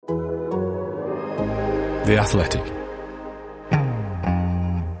The Athletic.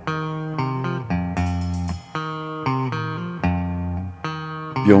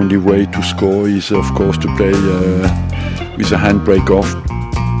 The only way to score is, of course, to play with a handbrake off.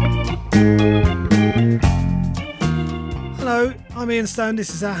 Hello, I'm Ian Stone. This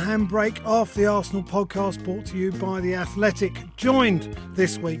is our Handbrake Off, the Arsenal podcast brought to you by The Athletic. Joined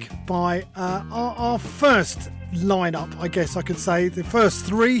this week by our first lineup, I guess I could say. The first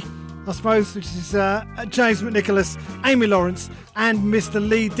three, I suppose, which is James McNicholas, Amy Lawrence, and Mr.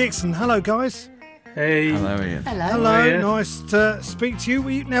 Lee Dixon. Hello, guys. Hey. Hello, Ian. Hello, nice to speak to you.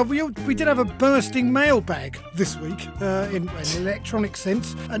 We did have a bursting mailbag this week in an electronic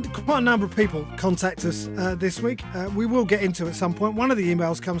sense, and quite a number of people contact us this week. We will get into it at some point. One of the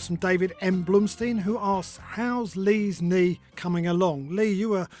emails comes from David M. Blumstein, who asks, how's Lee's knee coming along? Lee, you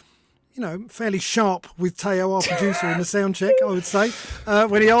were fairly sharp with Teo, our producer, in the sound check, I would say,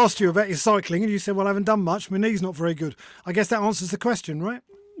 when he asked you about your cycling, and you said, well, I haven't done much, my knee's not very good. I guess that answers the question, right?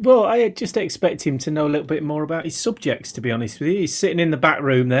 Well, I just expect him to know a little bit more about his subjects, to be honest with you. He's sitting in the back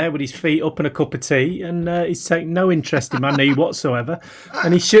room there with his feet up and a cup of tea, and he's taking no interest in my knee whatsoever.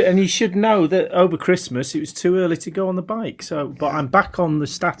 And he should know that over Christmas it was too early to go on the bike. But I'm back on the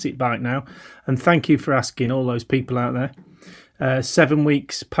static bike now, and thank you for asking, all those people out there. 7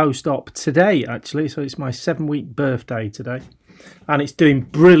 weeks post-op today, actually, so it's my 7-week birthday today. And it's doing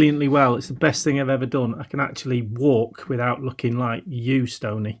brilliantly well. It's the best thing I've ever done. I can actually walk without looking like you,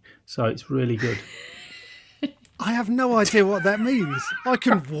 Stoney. So it's really good. I have no idea what that means. I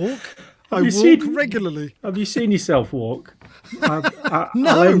can walk. I walk regularly. Have you seen yourself walk?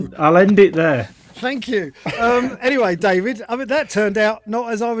 No. I'll end it there. Thank you. Anyway, David, I mean, that turned out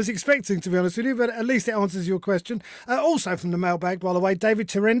not as I was expecting, to be honest with you, but at least it answers your question. Also from the mailbag, by the way, David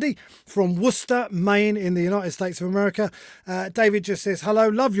Terendi from Worcester, Maine, in the United States of America. David just says, hello,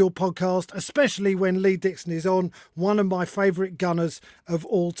 love your podcast, especially when Lee Dixon is on, one of my favourite gunners of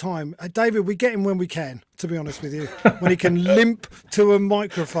all time. David, we get him when we can, to be honest with you. When he can limp to a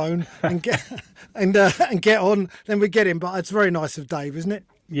microphone and get get on, then we get him. But it's very nice of Dave, isn't it?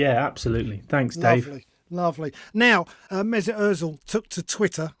 Yeah, absolutely. Thanks, Dave. Lovely. Now, Mesut Ozil took to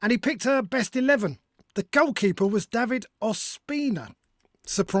Twitter and he picked her best 11. The goalkeeper was David Ospina,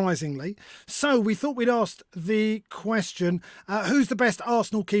 surprisingly. So we thought we'd ask the question, who's the best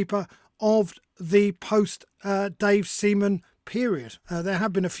Arsenal keeper of the post-Dave Seaman period? There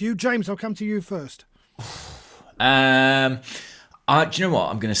have been a few. James, I'll come to you first. Do you know what?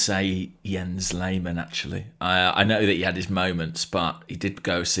 I'm going to say Jens Lehmann, actually. I know that he had his moments, but he did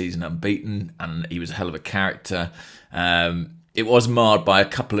go a season unbeaten, and he was a hell of a character. It was marred by a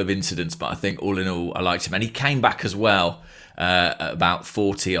couple of incidents, but I think all in all, I liked him. And he came back as well at about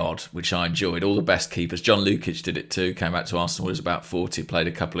 40-odd, which I enjoyed. All the best keepers. John Lukic did it too. Came back to Arsenal, was about 40, played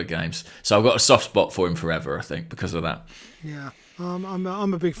a couple of games. So I've got a soft spot for him forever, I think, because of that. Yeah,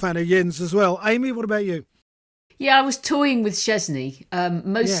 I'm a big fan of Jens as well. Amy, what about you? Yeah, I was toying with Szczesny,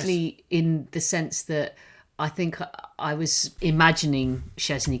 mostly in the sense that I think I was imagining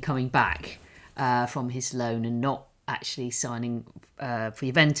Szczesny coming back from his loan and not actually signing for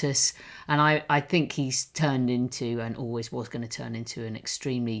Juventus. And I think he's turned into, and always was going to turn into, an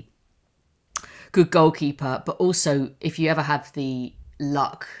extremely good goalkeeper. But also, if you ever have the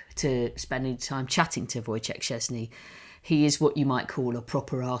luck to spend any time chatting to Wojciech Szczesny, he is what you might call a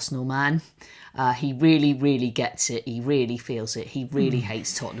proper Arsenal man. He really, really gets it. He really feels it. He really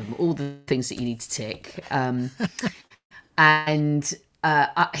hates Tottenham. All the things that you need to tick. And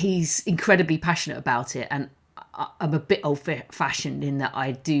he's incredibly passionate about it. And I'm a bit old-fashioned in that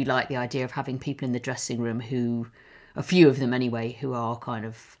I do like the idea of having people in the dressing room who, a few of them anyway, who are kind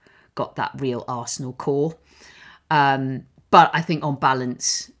of got that real Arsenal core. But I think on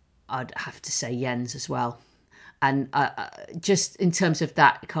balance, I'd have to say Jens as well. And just in terms of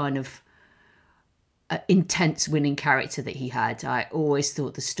that kind of intense winning character that he had, I always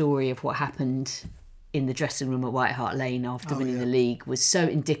thought the story of what happened in the dressing room at White Hart Lane after winning the league was so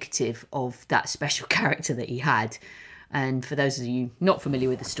indicative of that special character that he had. And for those of you not familiar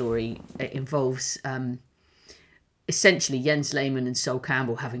with the story, it involves essentially Jens Lehmann and Sol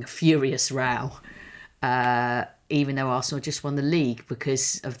Campbell having a furious row, even though Arsenal just won the league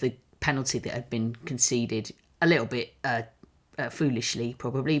because of the penalty that had been conceded a little bit foolishly,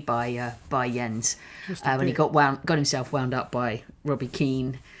 probably by Jens when he got himself wound up by Robbie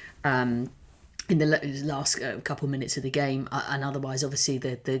Keane in the last couple of minutes of the game, and otherwise, obviously,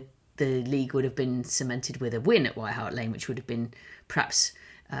 the league would have been cemented with a win at White Hart Lane, which would have been perhaps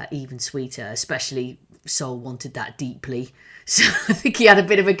even sweeter. Especially Sol wanted that deeply, so I think he had a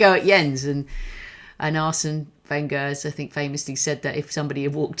bit of a go at Jens, and Arsene Wenger, as I think famously said, that if somebody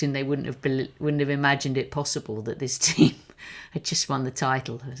had walked in, they wouldn't have imagined it possible that this team had just won the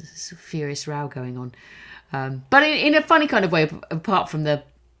title. There's a furious row going on, but in a funny kind of way. Apart from the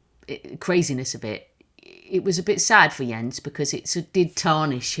craziness of it, it was a bit sad for Jens because it did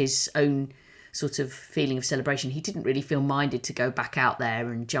tarnish his own sort of feeling of celebration. He didn't really feel minded to go back out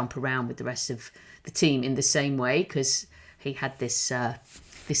there and jump around with the rest of the team in the same way because he had this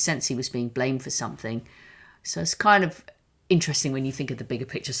sense he was being blamed for something. So it's kind of interesting when you think of the bigger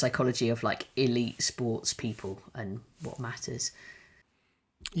picture psychology of like elite sports people and what matters.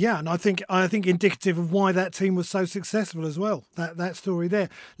 Yeah, and I think indicative of why that team was so successful as well. That story there,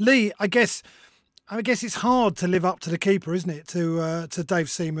 Lee. I guess it's hard to live up to the keeper, isn't it? To Dave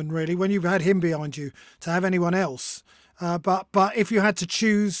Seaman, really, when you've had him behind you, to have anyone else. But if you had to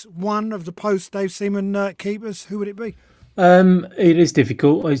choose one of the post Dave Seaman keepers, who would it be? It is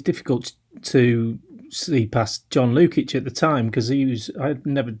difficult. It's difficult to see past John Lukic at the time because I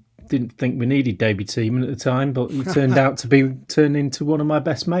didn't think we needed David Seaman at the time, but he turned into one of my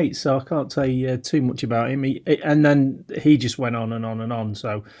best mates. So I can't say too much about him. And then he just went on and on and on.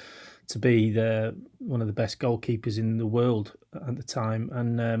 So to be one of the best goalkeepers in the world at the time,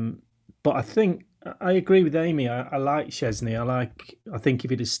 and but I think I agree with Amy. I like Szczesny. I think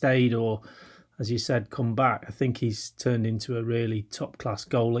if he'd have stayed or, as you said, come back, I think he's turned into a really top class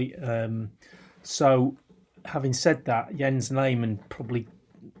goalie. So having said that, Jens Lehmann probably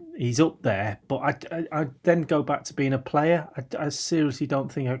he's up there, but I then go back to being a player. I seriously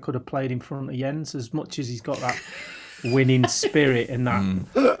don't think I could have played in front of Jens as much as he's got that winning spirit and that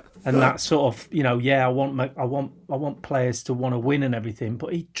and that sort of, I want players to want to win and everything,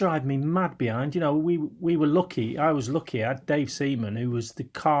 but he'd drive me mad behind. We were lucky. I was lucky. I had Dave Seaman, who was the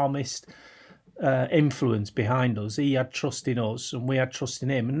calmest influence behind us. He had trust in us and we had trust in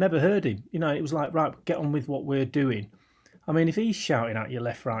him and never heard him. It was like, right, get on with what we're doing. I mean, if he's shouting at you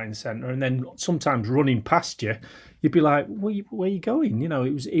left, right and centre and then sometimes running past you, you'd be like, where are you going?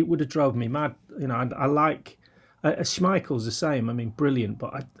 It would have drove me mad. I like Schmeichel's the same. I mean, brilliant,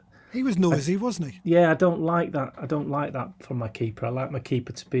 but he was noisy, wasn't he? Yeah, I don't like that. I don't like that from my keeper. I like my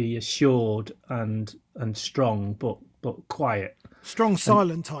keeper to be assured and strong, but quiet. Strong,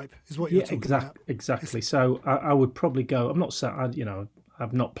 silent type is what you're talking about. Exactly. So I would probably go. I'm not saying,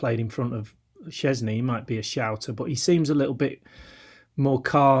 I've not played in front of Szczesny. He might be a shouter, but he seems a little bit more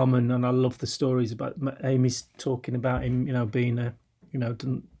calm. And I love the stories about Amy's talking about him. Being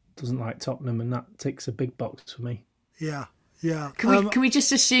doesn't like Tottenham, and that ticks a big box for me. Yeah. Can we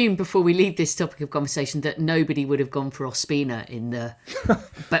just assume before we leave this topic of conversation that nobody would have gone for Ospina in the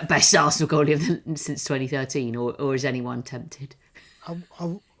best Arsenal goalie since 2013, or is anyone tempted?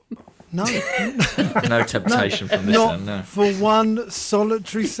 No. No temptation from this not one, no. For one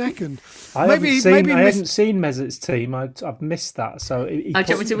solitary second. I haven't seen Mesut's team. I've missed that. So do you want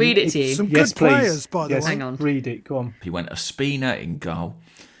me to read it to you? Some good players, by the way. Hang on. Read it. Go on. He went Ospina in goal,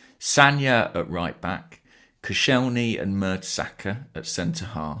 Sanya at right back, Koscielny and Mertesacker at centre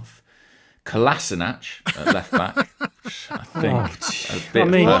half, Kolasinac at left back. I think a bit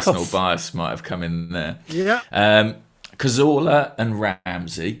of personal bias might have come in there. Yeah. Cazorla and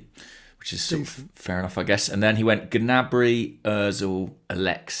Ramsey, which is sort of fair enough, I guess. And then he went Gnabry, Ozil,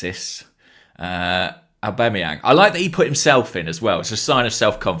 Alexis, Aubameyang. I like that he put himself in as well. It's a sign of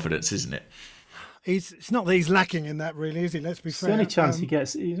self-confidence, isn't it? It's not that he's lacking in that, really, is he? Let's be fair. The only chance he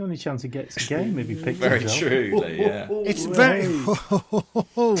gets a game if he picks very himself. True, yeah. It's very.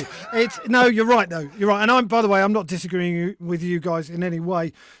 No, you're right though. You're right, and by the way, I'm not disagreeing with you guys in any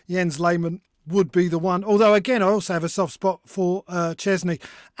way. Jens Lehmann would be the one. Although, again, I also have a soft spot for Szczesny.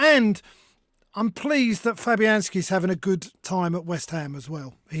 And I'm pleased that Fabianski's having a good time at West Ham as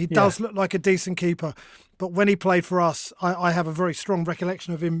well. He does look like a decent keeper. But when he played for us, I have a very strong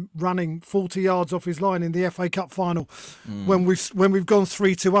recollection of him running 40 yards off his line in the FA Cup final when we've gone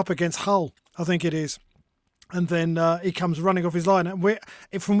 3-2 up against Hull, I think it is. And then he comes running off his line. And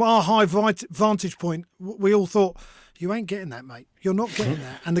from our high vantage point, we all thought, you ain't getting that, mate. You're not getting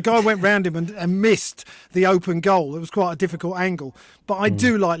that. And the guy went round him and missed the open goal. It was quite a difficult angle. But I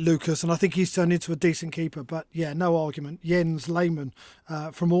do like Lucas, and I think he's turned into a decent keeper. But, yeah, no argument. Jens Lehmann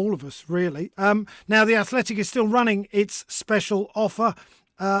from all of us, really. Now, The Athletic is still running its special offer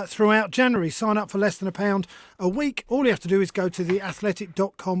throughout January. Sign up for less than £1 a week. All you have to do is go to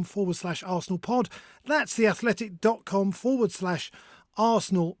theathletic.com/Arsenal pod. That's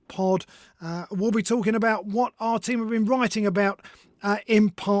theathletic.com/Arsenal pod. We'll be talking about what our team have been writing about in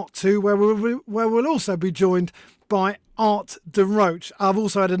part 2, where we'll also be joined by Art de Roach. I've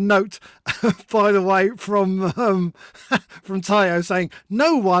also had a note, by the way, from Tayo saying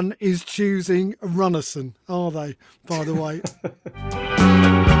no one is choosing Runnison, are they? By the way.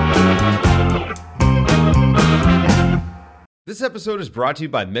 This episode is brought to you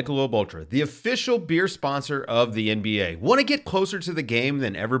by Michelob Ultra, the official beer sponsor of the NBA. Want to get closer to the game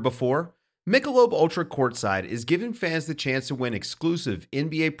than ever before? Michelob Ultra Courtside is giving fans the chance to win exclusive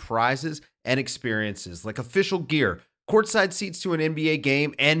NBA prizes and experiences like official gear, courtside seats to an NBA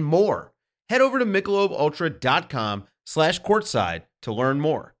game, and more. Head over to MichelobUltra.com/courtside to learn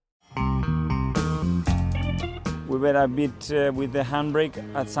more. We were a bit with the handbrake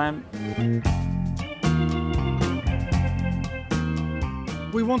at time.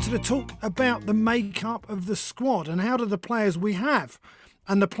 We wanted to talk about the makeup of the squad and how do the players we have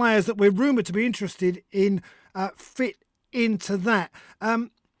and the players that we're rumoured to be interested in fit into that.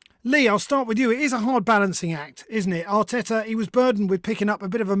 Lee, I'll start with you. It is a hard balancing act, isn't it? Arteta, he was burdened with picking up a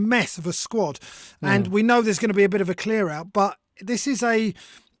bit of a mess of a squad, and we know there's going to be a bit of a clear out, but this is a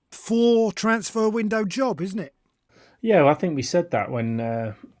 4 transfer window job, isn't it? Yeah, well, I think we said that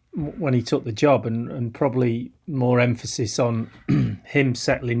when he took the job, and probably more emphasis on him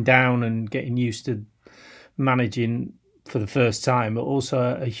settling down and getting used to managing for the first time, but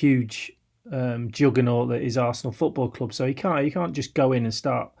also a huge juggernaut that is Arsenal Football Club. So you can't just go in and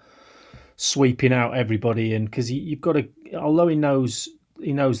start sweeping out everybody, and because you've got to, although he knows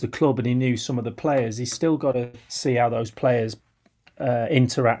the club and he knew some of the players, he's still got to see how those players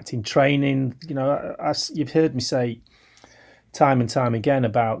interact in training. You know, as you've heard me say time and time again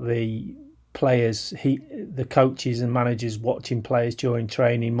about the players, the coaches and managers watching players during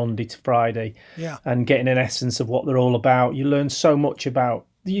training Monday to Friday, and getting an essence of what they're all about. You learn so much about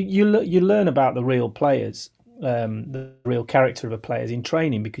you learn about the real players, the real character of the players in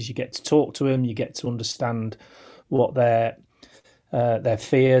training, because you get to talk to them, you get to understand what their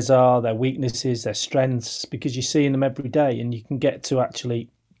fears are, their weaknesses, their strengths, because you're seeing them every day, and you can get to actually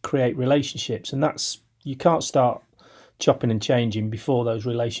create relationships. And you can't start chopping and changing before those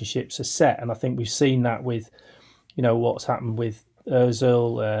relationships are set. And I think we've seen that with, what's happened with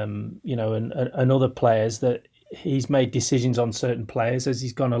Ozil, and other players, that he's made decisions on certain players as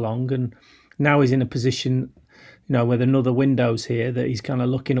he's gone along, and now he's in a position, with another window's here, that he's kind of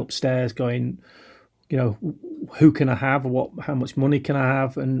looking upstairs going, who can I have? How much money can I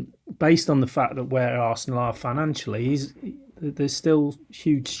have? And based on the fact that where Arsenal are financially, there's still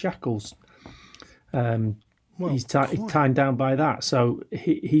huge shackles. He's tied down by that. So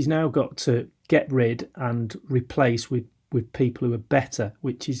he's now got to get rid and replace with people who are better,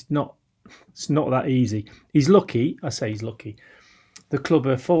 which is not that easy. He's lucky. I say he's lucky. The club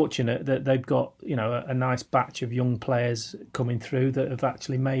are fortunate that they've got a nice batch of young players coming through that have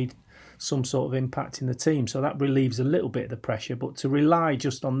actually made some sort of impact in the team. So that relieves a little bit of the pressure. But to rely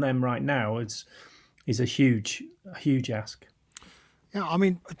just on them right now is a huge ask. Yeah, I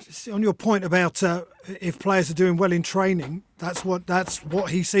mean, on your point about if players are doing well in training, that's what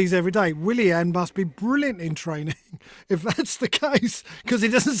he sees every day. Willian must be brilliant in training, if that's the case, because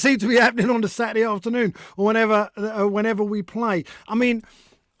it doesn't seem to be happening on a Saturday afternoon or whenever we play. I mean,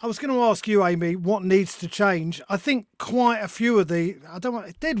 I was going to ask you, Amy, what needs to change. I think quite a few of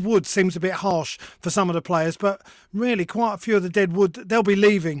Deadwood seems a bit harsh for some of the players, but really quite a few of the Deadwood, they'll be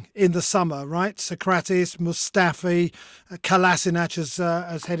leaving in the summer, right? Socrates, Mustafi, Kolasinac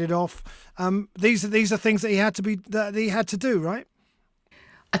has headed off. These are things that he had to do, right?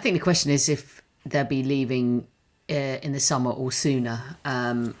 I think the question is if they'll be leaving in the summer or sooner.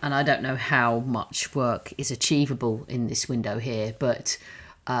 And I don't know how much work is achievable in this window here, but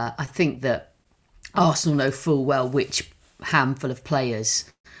I think that Arsenal know full well which handful of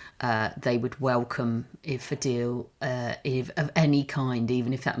players they would welcome if a deal of any kind,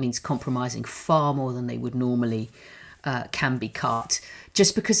 even if that means compromising far more than they would normally, can be cut,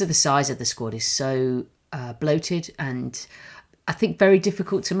 just because of the size of the squad is so bloated and I think very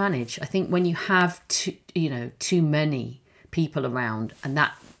difficult to manage. I think when you have too many people around, and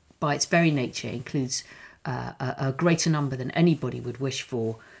that by its very nature includes a greater number than anybody would wish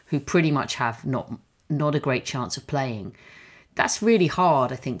for, who pretty much have not a great chance of playing. That's really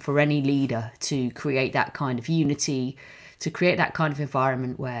hard, I think, for any leader to create that kind of unity, to create that kind of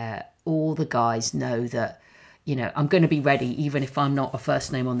environment where all the guys know that, I'm going to be ready, even if I'm not a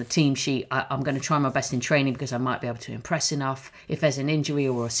first name on the team sheet. I'm going to try my best in training because I might be able to impress enough. If there's an injury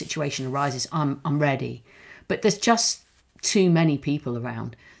or a situation arises, I'm ready. But there's just too many people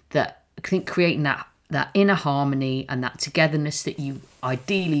around that I think creating that inner harmony and that togetherness that you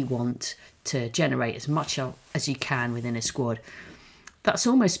ideally want to generate as much as you can within a squad. that's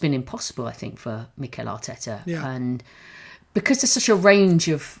almost been impossible, I think, for Mikel Arteta. Yeah. And because there's such a range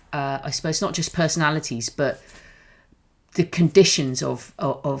of, I suppose, not just personalities, but the conditions of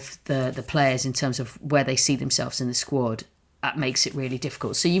the players in terms of where they see themselves in the squad, that makes it really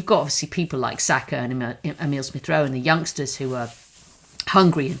difficult. So you've got obviously people like Saka and Emile Smith-Rowe and the youngsters who are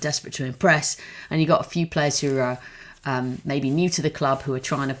hungry and desperate to impress, and you've got a few players who are maybe new to the club who are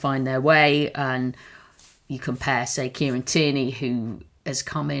trying to find their way. And you compare, say, Kieran Tierney, who has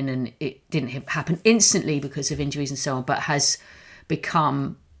come in and it didn't happen instantly because of injuries and so on, but has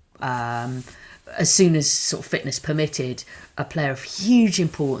become, as soon as sort of fitness permitted, a player of huge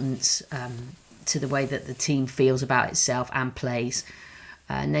importance to the way that the team feels about itself and plays.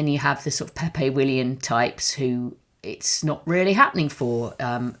 And then you have the sort of Pepe Willian types who it's not really happening for,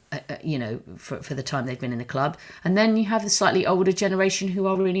 for the time they've been in the club. And then you have the slightly older generation who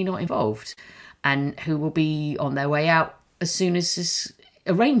are really not involved and who will be on their way out as soon as it's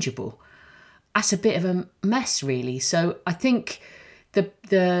arrangeable. That's a bit of a mess, really. So I think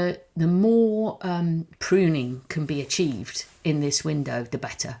the more pruning can be achieved in this window, the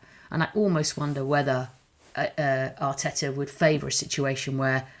better. And I almost wonder whether Arteta would favour a situation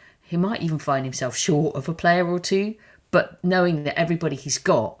where he might even find himself short of a player or two, but knowing that everybody he's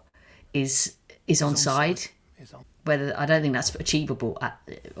got is on side. Whether I don't think that's achievable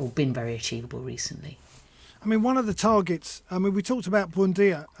or been very achievable recently. I mean, one of the targets, we talked about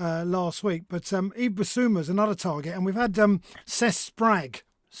Buendia last week, but Yves Bissouma's another target, and we've had Cesc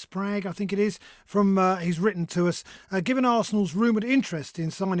Sprague, I think it is, from he's written to us, given Arsenal's rumoured interest in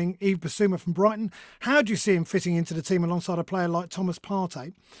signing Yves Bissouma from Brighton, how do you see him fitting into the team alongside a player like Thomas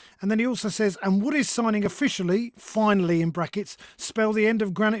Partey? And then he also says, and would his signing officially, finally in brackets, spell the end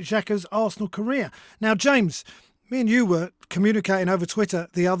of Granit Xhaka's Arsenal career? Now, James, me and you were communicating over Twitter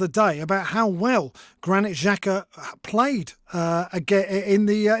the other day about how well Granit Xhaka played again in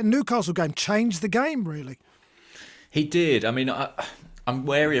the Newcastle game, changed the game, really. He did. I mean, I'm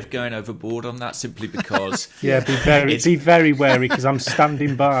wary of going overboard on that simply because... yeah, be very wary because I'm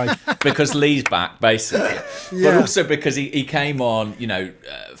standing by. Because Lee's back, basically. Yeah. But also because he came on,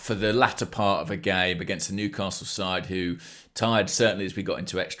 for the latter part of a game against the Newcastle side who tired, certainly as we got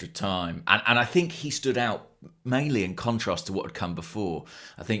into extra time. And I think he stood out mainly in contrast to what had come before.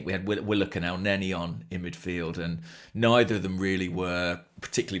 I think we had Willock and El Neni on in midfield, and neither of them really were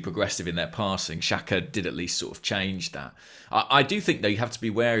particularly progressive in their passing. Xhaka did at least sort of change that. I do think, though, you have to be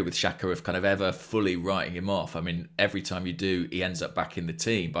wary with Xhaka of kind of ever fully writing him off. I mean, every time you do, he ends up back in the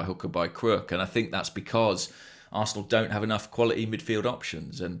team by hook or by crook, and I think that's because Arsenal don't have enough quality midfield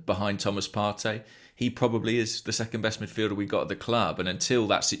options, and behind Thomas Partey, he probably is the second best midfielder we got at the club, and until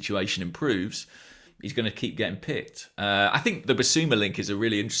that situation improves, he's going to keep getting picked. I think the Bissouma link is a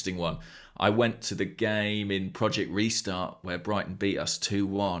really interesting one. I went to the game in Project Restart where Brighton beat us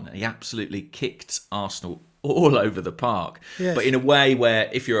 2-1. And he absolutely kicked Arsenal all over the park. Yes. But in a way where,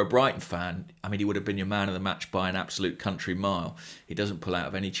 if you're a Brighton fan, I mean, he would have been your man of the match by an absolute country mile. He doesn't pull out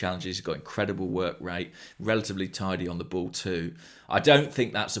of any challenges. He's got incredible work rate, relatively tidy on the ball too. I don't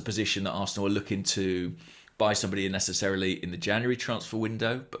think that's a position that Arsenal are looking to buy somebody necessarily in the January transfer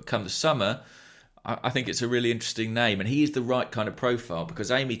window. But come the summer, I think it's a really interesting name, and he is the right kind of profile because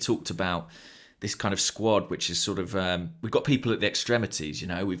Amy talked about this kind of squad, which is sort of, we've got people at the extremities,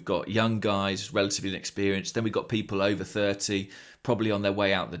 we've got young guys, relatively inexperienced, then we've got people over 30, probably on their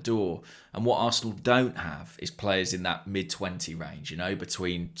way out the door. And what Arsenal don't have is players in that mid-20 range,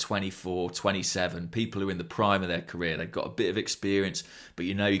 between 24, 27, people who are in the prime of their career. They've got a bit of experience, but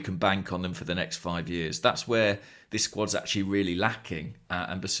you can bank on them for the next 5 years. That's where this squad's actually really lacking.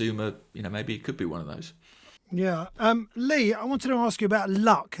 And Bissouma, maybe it could be one of those. Yeah. Lee, I wanted to ask you about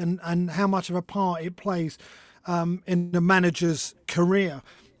luck and how much of a part it plays in the manager's career.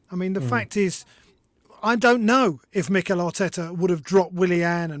 I mean, the fact is, I don't know if Mikel Arteta would have dropped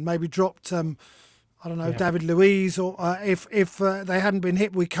Willian and maybe dropped, David Luiz, or if they hadn't been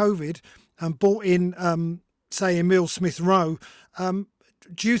hit with COVID and brought in, say, Emile Smith-Rowe.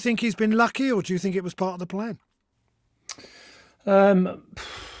 Do you think he's been lucky, or do you think it was part of the plan?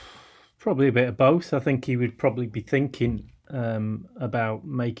 Probably a bit of both. I think he would probably be thinking about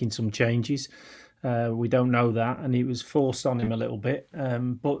making some changes. We don't know that, and it was forced on him a little bit.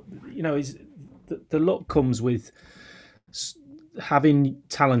 But the luck comes with having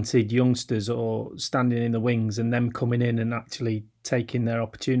talented youngsters or standing in the wings, and them coming in and actually taking their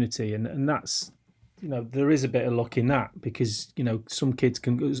opportunity. And that's there is a bit of luck in that, because some kids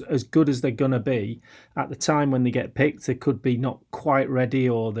can, as good as they're gonna be at the time when they get picked, they could be not quite ready,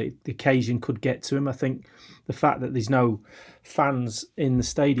 or the occasion could get to them. I think the fact that there's no fans in the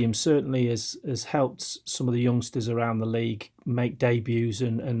stadium certainly has helped some of the youngsters around the league make debuts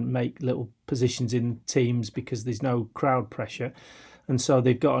and make little positions in teams, because there's no crowd pressure, and so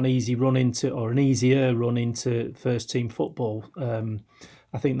they've got an easier run into first team football.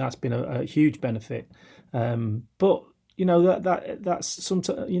 I think that's been a huge benefit. But that's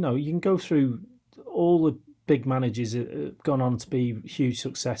sometimes, you can go through all the big managers that have gone on to be huge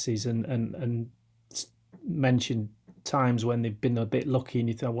successes and mention times when they've been a bit lucky, and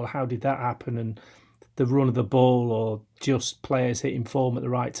you think, well, how did that happen? And the run of the ball, or just players hitting form at the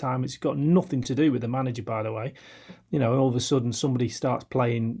right time. It's got nothing to do with the manager, by the way. All of a sudden somebody starts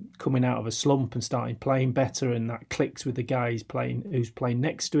coming out of a slump and starting playing better, and that clicks with the guy who's playing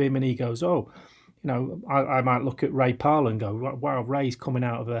next to him, and he goes, I might look at Ray Parlour and go, wow, Ray's coming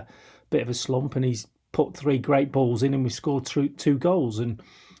out of a bit of a slump, and he's put 3 great balls in, and we've scored 2 goals. And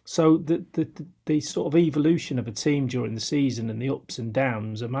so the sort of evolution of a team during the season, and the ups and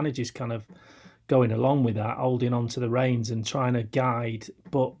downs, a manager's kind of going along with that, holding on to the reins and trying to guide.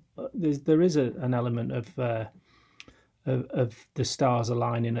 But there is an element of the stars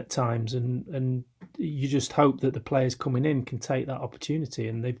aligning at times, and you just hope that the players coming in can take that opportunity,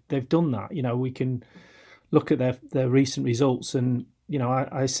 and they've done that. We can look at their recent results, and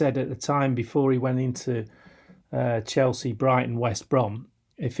I said at the time, before he went into Chelsea, Brighton, West Brom,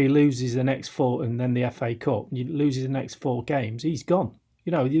 if he loses the next 4, and then the FA Cup, he loses the next 4 games, he's gone.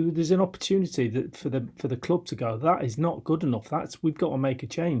 There's an opportunity that for the club to go, that is not good enough. We've got to make a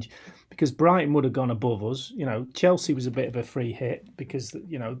change, because Brighton would have gone above us. Chelsea was a bit of a free hit, because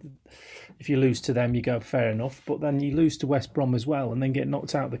if you lose to them, you go fair enough. But then you lose to West Brom as well, and then get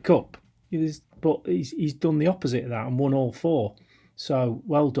knocked out of the cup. But he's done the opposite of that and won all 4. So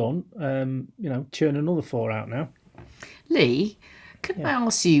well done. Churn another 4 out now. Lee, can I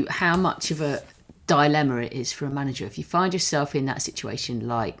ask you how much of a dilemma it is for a manager if you find yourself in that situation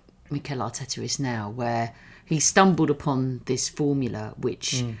like Mikel Arteta is now, where he stumbled upon this formula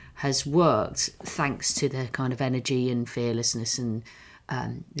which has worked thanks to the kind of energy and fearlessness and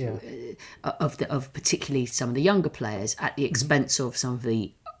of particularly some of the younger players at the expense of some of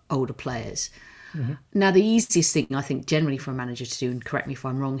the older players. Now, the easiest thing I think generally for a manager to do, and correct me if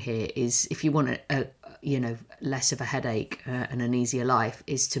I'm wrong here, is if you want a less of a headache and an easier life,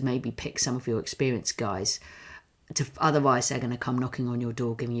 is to maybe pick some of your experienced guys. Otherwise, they're going to come knocking on your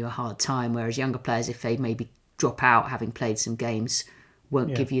door, giving you a hard time. Whereas younger players, if they maybe drop out having played some games,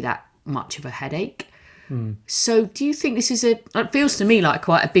 won't give you that much of a headache. So, do you think this is it feels to me like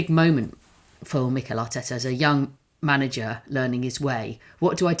quite a big moment for Mikel Arteta as a young manager learning his way?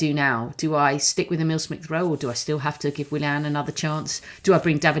 What do I do now? Do I stick with Emile Smith-Rowe, or do I still have to give Willian another chance? Do I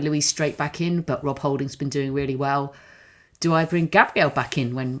bring David Luiz straight back in, but Rob Holding's been doing really well? Do I bring Gabriel back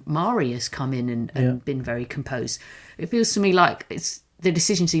in when Mari has come in and been very composed? It feels to me like it's the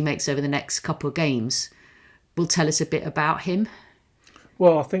decisions he makes over the next couple of games will tell us a bit about him.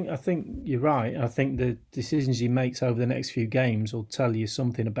 Well, I think you're right. I think the decisions he makes over the next few games will tell you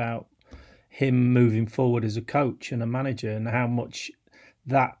something about him moving forward as a coach and a manager, and how much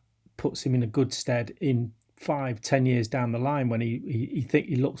that puts him in a good stead in 5-10 years down the line, when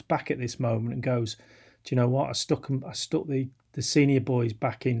he looks back at this moment and goes, do you know what, I stuck the senior boys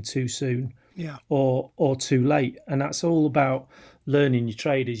back in too soon, or too late. And that's all about learning your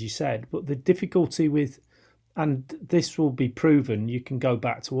trade, as you said. But the difficulty with, and this will be proven, you can go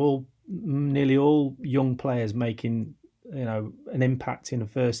back to nearly all young players making an impact in a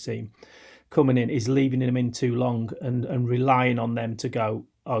first team, coming in, is leaving them in too long and relying on them to go,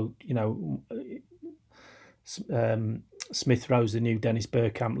 Smith Rowe's the new Dennis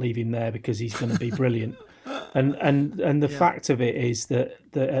Bergkamp, leave him there because he's going to be brilliant. And the fact of it is that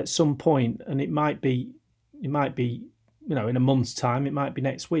at some point, and it might be in a month's time, it might be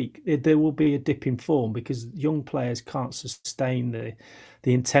next week, there will be a dip in form, because young players can't sustain the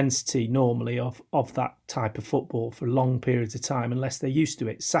intensity normally of that type of football for long periods of time unless they're used to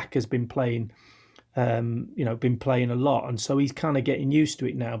it. Saka's been playing a lot, and so he's kind of getting used to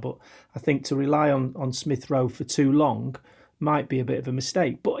it now. But I think to rely on Smith Rowe for too long might be a bit of a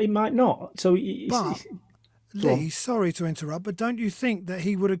mistake, but it might not. So Lee, sorry to interrupt, but don't you think that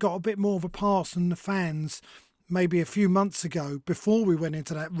he would have got a bit more of a pass than the fans maybe a few months ago, before we went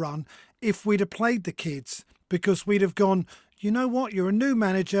into that run, if we'd have played the kids? Because we'd have gone, you know what, you're a new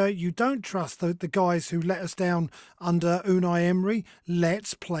manager, you don't trust the guys who let us down under Unai Emery,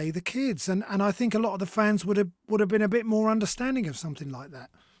 let's play the kids. And I think a lot of the fans would have been a bit more understanding of something like that.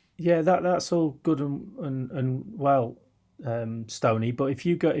 Yeah, that's all good and well, Stoney. But if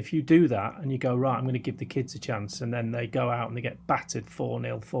you do that and you go right, I'm going to give the kids a chance, and then they go out and they get battered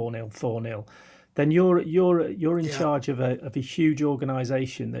 4-0, 4-0, 4-0, then you're in charge of a huge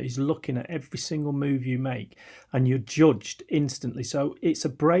organisation that is looking at every single move you make, and you're judged instantly. So it's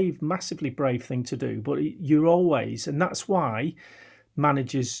a massively brave thing to do, but you're always, and that's why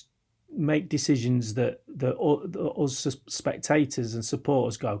managers make decisions that us spectators and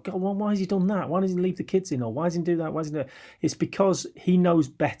supporters go, well, why has he done that? Why doesn't he leave the kids in? Or why doesn't he do that? Why doesn't he do that? It's because he knows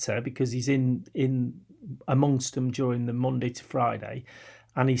better, because he's in amongst them during the Monday to Friday,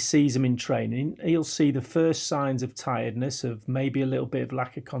 and he sees them in training. He'll see the first signs of tiredness, of maybe a little bit of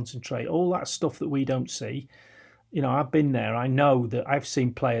lack of concentration, all that stuff that we don't see. You know, I've been there. I know that I've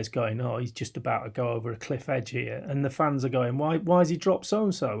seen players going, oh, he's just about to go over a cliff edge here. And the fans are going, why has he dropped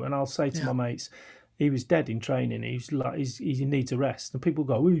so-and-so? And I'll say to my mates, he was dead in training. He needs a rest. And people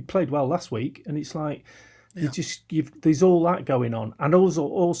go, well, he played well last week. And it's like, there's all that going on. And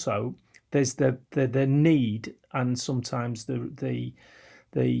also there's the need, and sometimes the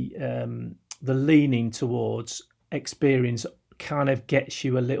leaning towards experience kind of gets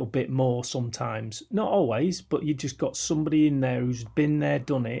you a little bit more sometimes. Not always, but you've just got somebody in there who's been there,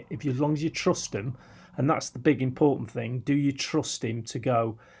 done it. As long as you trust them, and that's the big important thing. Do you trust him to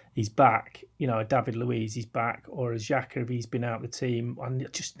go, he's back, you know, David Luiz, he's back, or a Xhaka if he's been out of the team, and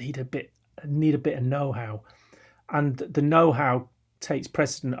just need a bit of know-how. And the know-how takes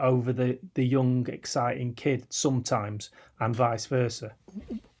precedent over the young, exciting kid sometimes, and vice versa.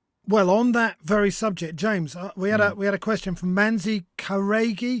 Well, on that very subject, James, we had a question from Manzi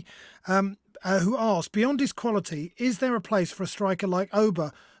Karegi, who asked, beyond his quality, is there a place for a striker like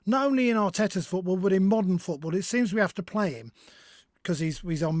Oba, not only in Arteta's football, but in modern football? It seems we have to play him because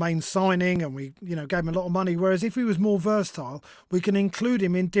he's our main signing, and we gave him a lot of money. Whereas if he was more versatile, we can include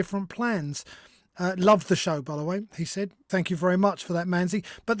him in different plans. Loved the show, by the way, he said. Thank you very much for that, Manzi.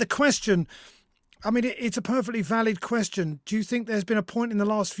 But the question, I mean, it's a perfectly valid question. Do you think there's been a point in the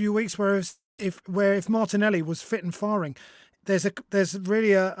last few weeks where if Martinelli was fit and firing, there's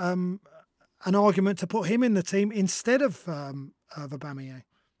really an argument to put him in the team instead of Aubameyang?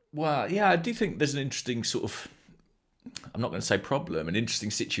 Well, yeah, I do think there's an interesting sort of, I'm not going to say problem, an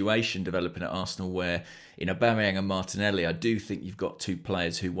interesting situation developing at Arsenal where in Aubameyang and Martinelli, I do think you've got two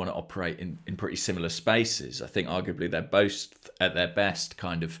players who want to operate in pretty similar spaces. I think arguably they're both at their best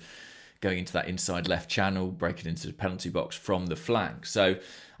kind of going into that inside left channel, breaking into the penalty box from the flank. So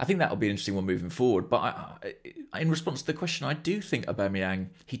I think that'll be an interesting one moving forward. But in response to the question, I do think Aubameyang,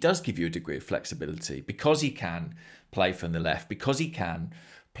 he does give you a degree of flexibility because he can play from the left, because he can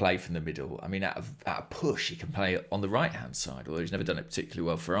play from the middle. I mean, at a push, he can play on the right-hand side, although he's never done it particularly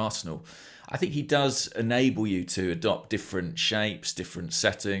well for Arsenal. I think he does enable you to adopt different shapes, different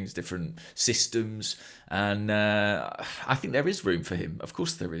settings, different systems. And I think there is room for him. Of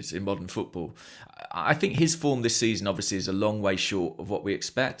course there is in modern football. I think his form this season obviously is a long way short of what we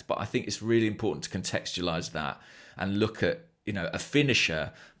expect, but I think it's really important to contextualise that and look at, you know, a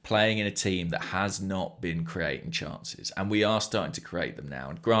finisher playing in a team that has not been creating chances, and we are starting to create them now.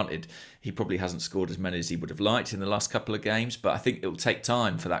 And granted, he probably hasn't scored as many as he would have liked in the last couple of games, but I think it will take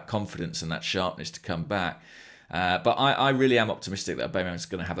time for that confidence and that sharpness to come back. But I really am optimistic that Aubameyang is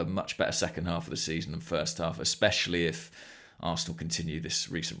going to have a much better second half of the season than first half, especially if Arsenal continue this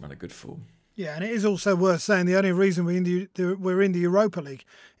recent run of good form. Yeah, and it is also worth saying the only reason we're in the Europa League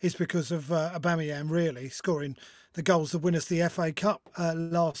is because of Aubameyang really scoring the goals that win us the FA Cup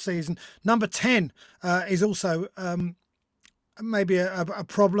last season. Number 10 is also maybe a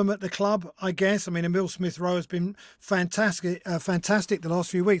problem at the club, I guess. I mean, Emile Smith-Rowe has been fantastic the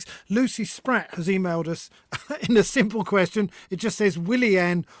last few weeks. Lucy Spratt has emailed us in a simple question. It just says,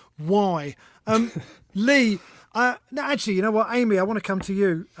 Willian, why? Lee, no, actually, you know what, Amy, I want to come to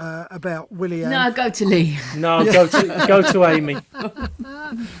you about Willian. No, go to Lee. No, go to Amy.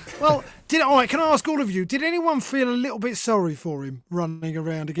 Well, all right, can I ask all of you, did anyone feel a little bit sorry for him running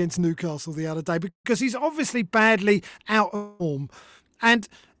around against Newcastle the other day? Because he's obviously badly out of form, and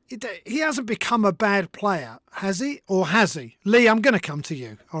he hasn't become a bad player, has he? Or has he? Lee, I'm going to come to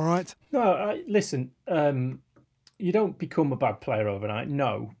you, all right? No, listen, you don't become a bad player overnight,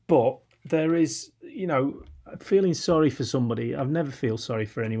 no, but there is, you know, feeling sorry for somebody. I've never feel sorry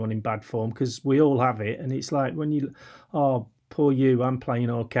for anyone in bad form because we all have it, and it's like when you, oh, poor you, I'm playing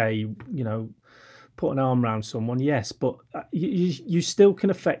okay, you know, put an arm around someone, yes, but you still can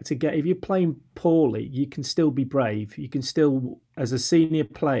affect to get, if you're playing poorly, you can still be brave. You can still, as a senior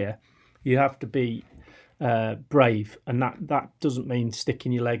player, you have to be brave, and that doesn't mean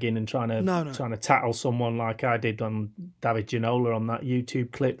sticking your leg in and trying No. to tackle someone like I did on David Ginola on that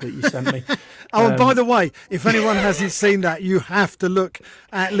YouTube clip that you sent me. And by the way, if anyone hasn't seen that, you have to look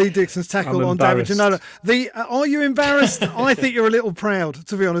at Lee Dixon's tackle on David Ginola. Are you embarrassed? I think you're a little proud,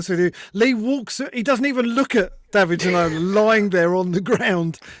 to be honest with you. Lee walks, he doesn't even look at David Ginola lying there on the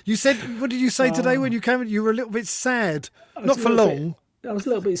ground. You said, what did you say today when you came? You were a little bit sad, not for long. I was a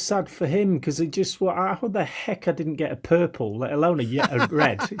little bit sad for him because it just, how the heck I didn't get a purple, let alone a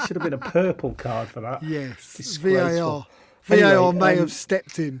red. It should have been a purple card for that. Yes, VAR. VAR may have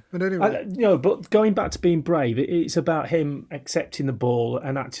stepped in, but anyway. But going back to being brave, it's about him accepting the ball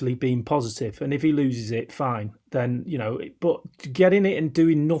and actually being positive. And if he loses it, fine. Then, but getting it and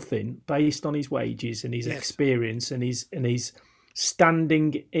doing nothing based on his wages and his experience and his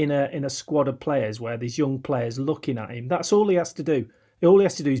standing in a squad of players where there's young players looking at him, that's all he has to do. All he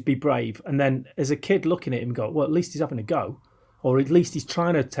has to do is be brave. And then as a kid looking at him go, well, at least he's having a go. Or at least he's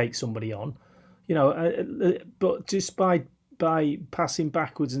trying to take somebody on. But just by passing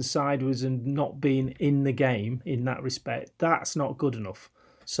backwards and sideways and not being in the game in that respect, that's not good enough.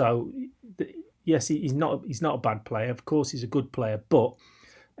 So, yes, he's not a bad player. Of course, he's a good player. But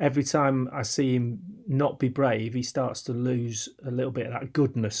every time I see him not be brave, he starts to lose a little bit of that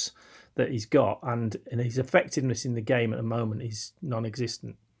goodness that he's got, and his effectiveness in the game at the moment is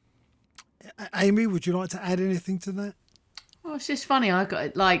non-existent. Amy, would you like to add anything to that? Oh, it's just funny. I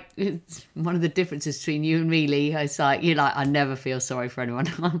got it's one of the differences between you and me, Lee. It's like you're like, I never feel sorry for anyone.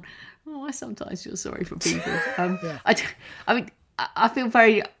 I sometimes feel sorry for people. I feel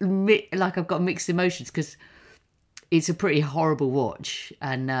very like I've got mixed emotions because it's a pretty horrible watch,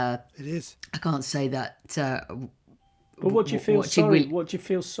 and it is. I can't say that. But what do you feel sorry? What do you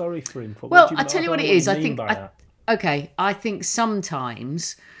feel sorry for him for? Well, I tell you what it is. I think. I think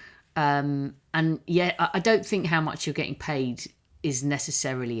sometimes, and I don't think how much you're getting paid is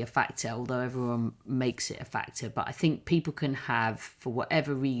necessarily a factor, although everyone makes it a factor. But I think people can have, for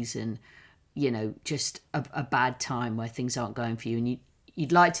whatever reason, just a bad time where things aren't going for you, and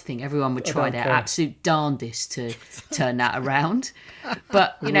you'd like to think everyone would try their absolute darndest to turn that around.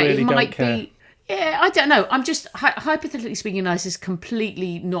 But it might be. Yeah, I don't know. I'm just hypothetically speaking. This is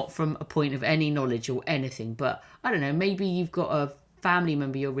completely not from a point of any knowledge or anything. But I don't know. Maybe you've got a family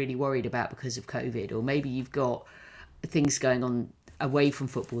member you're really worried about because of COVID, or maybe you've got things going on away from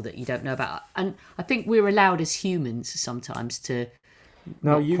football that you don't know about. And I think we're allowed as humans sometimes to.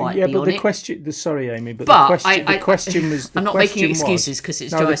 But the question. Sorry, Amy, but the question was. I'm not making excuses because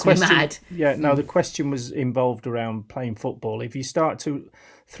it's driving me mad. Yeah, no. The question was involved around playing football. If you start to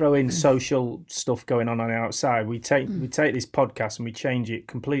throw in social stuff going on the outside, we take this podcast and we change it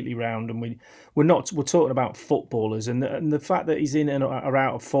completely round, and we're talking about footballers and the fact that he's in or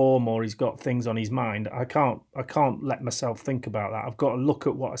out of form or he's got things on his mind. I can't let myself think about that. I've got to look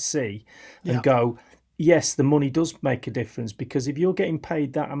at what I see and go, yes, the money does make a difference, because if you're getting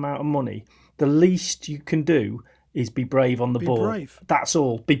paid that amount of money, the least you can do is be brave on the ball. Brave. That's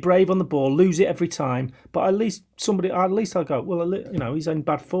all. Be brave on the ball. Lose it every time, but at least I'll go, well, he's in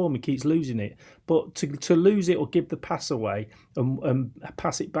bad form. He keeps losing it, but to lose it or give the pass away and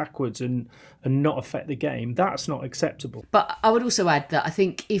pass it backwards and not affect the game, that's not acceptable. But I would also add that I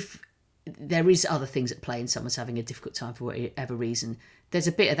think if there is other things at play and someone's having a difficult time for whatever reason, there's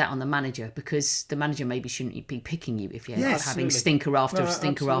a bit of that on the manager, because the manager maybe shouldn't be picking you if you're having stinker after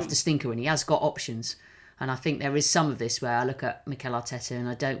stinker after stinker, and he has got options. And I think there is some of this where I look at Mikel Arteta and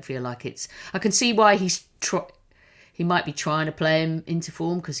I don't feel like it's... I can see why he might be trying to play him into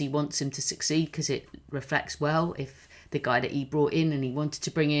form because he wants him to succeed, because it reflects well if the guy that he brought in and he wanted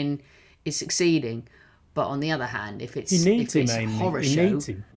to bring in is succeeding. But on the other hand, if it's a horror show... Needs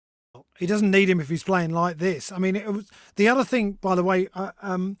him. He doesn't need him if he's playing like this. I mean, it was the other thing, by the way...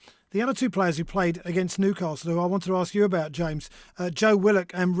 the other two players who played against Newcastle, who I wanted to ask you about, James, Joe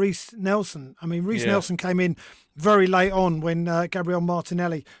Willock and Reiss Nelson. I mean, Reiss Nelson came in very late on when Gabriel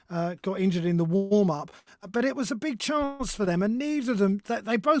Martinelli got injured in the warm-up. But it was a big chance for them, and neither of them,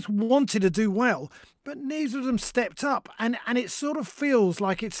 they both wanted to do well, but neither of them stepped up. And it sort of feels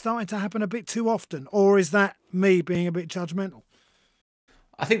like it's starting to happen a bit too often. Or is that me being a bit judgmental?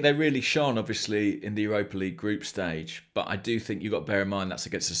 I think they really shone, obviously, in the Europa League group stage. But I do think you've got to bear in mind that's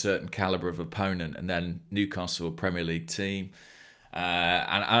against a certain calibre of opponent. And then Newcastle, a Premier League team.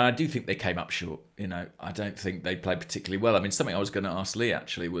 And I do think they came up short. I don't think they played particularly well. I mean, something I was going to ask Lee,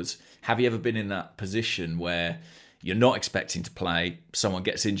 actually, was have you ever been in that position where you're not expecting to play, someone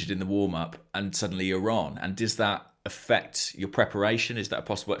gets injured in the warm-up, and suddenly you're on? And does that affect your preparation? Is that a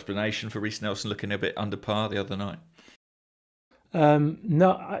possible explanation for Reiss Nelson looking a bit under par the other night?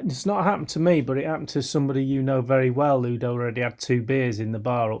 No, it's not happened to me, but it happened to somebody you know very well who'd already had 2 beers in the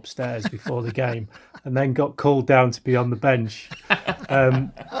bar upstairs before the game, and then got called down to be on the bench.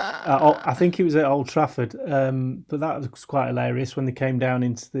 I think it was at Old Trafford, but that was quite hilarious when they came down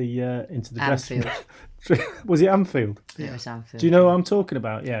into the dressing room. Was it Anfield? Yeah, it was Anfield. Do you know what I'm talking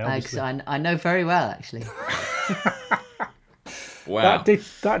about? Yeah, obviously. I know very well, actually. Wow.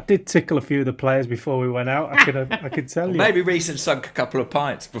 That did tickle a few of the players before we went out. I could tell you. Maybe Reece had sunk a couple of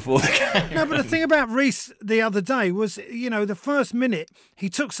pints before the game. No, but the thing about Reece the other day was, the first minute he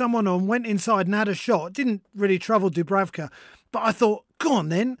took someone on, went inside and had a shot. Didn't really trouble Dubravka. But I thought, go on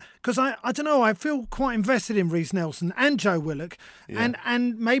then, because I don't know, I feel quite invested in Reece Nelson and Joe Willock,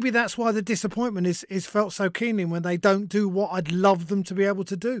 and maybe that's why the disappointment is felt so keenly when they don't do what I'd love them to be able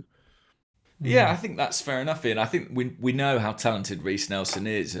to do. Yeah, I think that's fair enough, Ian. I think we know how talented Reece Nelson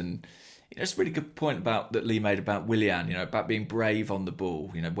is, and it's a really good point that Lee made about Willian, about being brave on the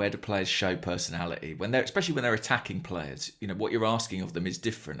ball. Where do players show personality especially when they're attacking players? What you're asking of them is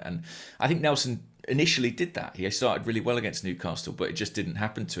different, and I think Nelson initially did that. He started really well against Newcastle, but it just didn't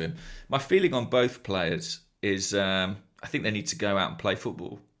happen to him. My feeling on both players is I think they need to go out and play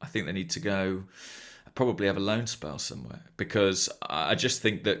football. I think they need to go. Probably have a loan spell somewhere, because I just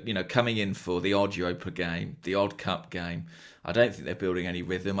think that coming in for the odd Europa game, the odd cup game, I don't think they're building any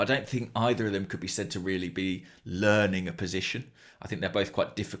rhythm. I don't think either of them could be said to really be learning a position. I think they're both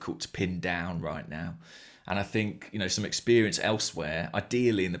quite difficult to pin down right now, and I think some experience elsewhere,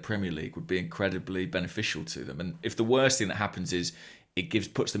 ideally in the Premier League, would be incredibly beneficial to them. And if the worst thing that happens is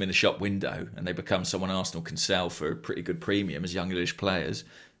it puts them in the shop window and they become someone Arsenal can sell for a pretty good premium as young English players,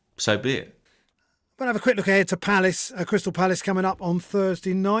 so be it. We'll have a quick look ahead to Palace, Crystal Palace coming up on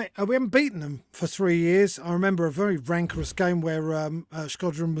Thursday night. We haven't beaten them for 3 years. I remember a very rancorous game where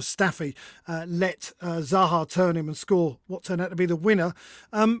Shkodran Mustafi let Zaha turn him and score what turned out to be the winner.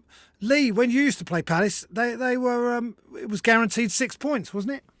 Lee, when you used to play Palace, they were it was guaranteed 6 points,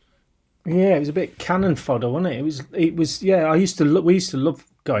 wasn't it? Yeah, it was a bit cannon fodder, wasn't it? It was. Yeah, we used to love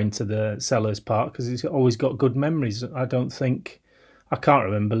going to the Sellers Park because it's always got good memories. I can't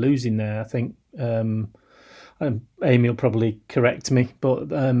remember losing there. I think Amy will probably correct me, but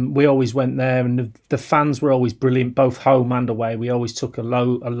we always went there, and the fans were always brilliant, both home and away. We always took a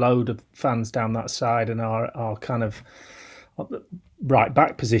load of fans down that side, and our kind of right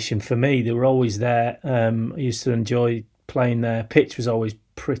back position for me, they were always there. I used to enjoy playing there. Pitch was always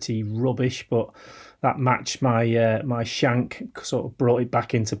pretty rubbish, but that match my shank sort of brought it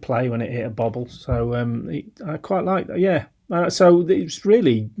back into play when it hit a bobble. So I quite like that. Yeah. So it's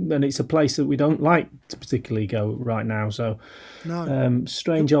really, and it's a place that we don't like to particularly go right now. So, no,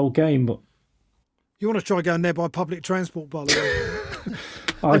 strange old game. But you want to try going there by public transport, by the way.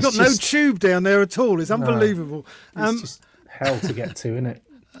 Oh, I've got no tube down there at all. It's unbelievable. It's just hell to get to, isn't it?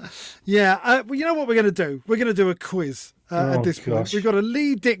 Yeah. Well, you know what we're going to do? We're going to do a quiz at this point. We've got a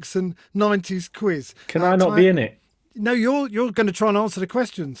Lee Dixon 90s quiz. Can I not be in it? No, you're going to try and answer the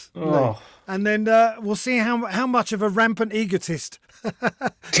questions. Oh. Lee. And then we'll see how much of a rampant egotist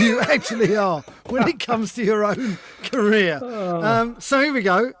you actually are when it comes to your own career. Oh. So here we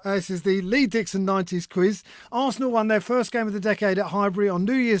go. This is the Lee Dixon 90s quiz. Arsenal won their first game of the decade at Highbury on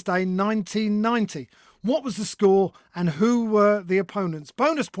New Year's Day 1990. What was the score and who were the opponents?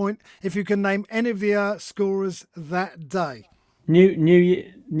 Bonus point if you can name any of the scorers that day. New Year's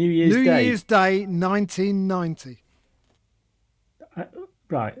Day. New Year's Day 1990.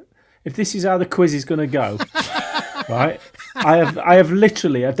 Right. If this is how the quiz is going to go, right? I have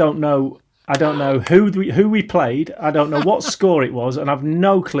literally, I don't know who we played. I don't know what score it was, and I've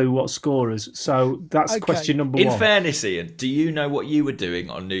no clue what scorers. So that's question number one. In fairness, Ian, do you know what you were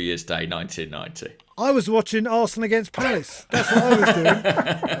doing on New Year's Day 1990? I was watching Arsenal against Palace. That's what I was doing.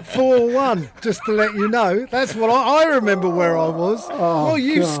 4-1, just to let you know. That's what I remember where I was. Oh,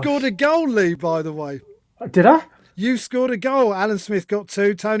 you scored a goal, Lee, by the way. Did I? You scored a goal. Alan Smith got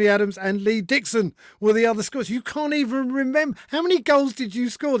 2. Tony Adams and Lee Dixon were the other scores. You can't even remember. How many goals did you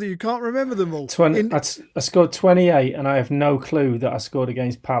score that you can't remember them all? 20. I scored 28, and I have no clue that I scored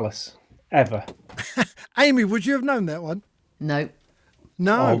against Palace, ever. Amy, would you have known that one? No.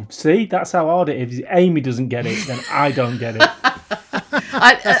 Oh, see, that's how hard it is. If Amy doesn't get it, then I don't get it.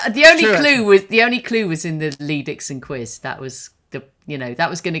 The only clue was in the Lee Dixon quiz. That was that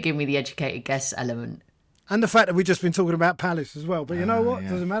was going to give me the educated guess element. And the fact that we've just been talking about Palace as well. But you know what?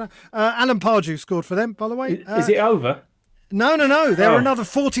 Yeah. Doesn't matter. Alan Pardew scored for them, by the way. Is it over? No. There are another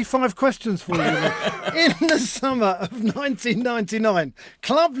 45 questions for you. In the summer of 1999,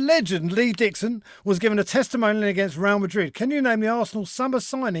 club legend Lee Dixon was given a testimonial against Real Madrid. Can you name the Arsenal summer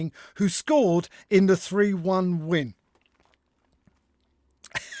signing who scored in the 3-1 win?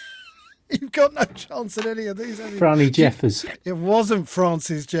 You've got no chance at any of these. Have you? Franny Jeffers. It wasn't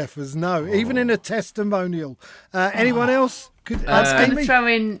Francis Jeffers, no. Even in a testimonial. Anyone else? I was going to Amy? throw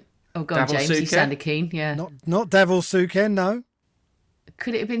in. Oh, God, Davor James, you Suker? sounded keen. Yeah. Not Davor Suker, no.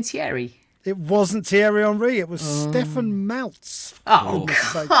 Could it have been Thierry? It wasn't Thierry Henry. It was Stefan Maltz. Oh,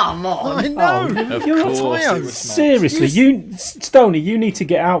 come on. I know. Of You're course, it Tyre. was Seriously, Stoney, you need to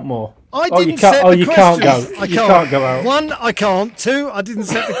get out more. I Oh, didn't you can't. set Oh, the you question. can't go. I You can't go out. One, I can't. Two, I didn't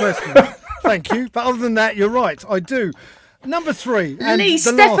set the question. Thank you. But other than that, you're right. I do. Number 3. And Lee,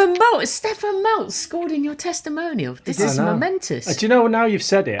 the last- Stefan Maltz scored in your testimonial. This is I know. momentous. Do you know now you've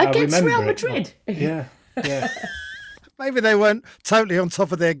said it? Against I remember Real it. Madrid. Yeah, yeah. Maybe they weren't totally on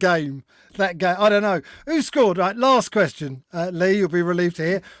top of their game. That game, I don't know. Who scored? Right, last question. Lee, you'll be relieved to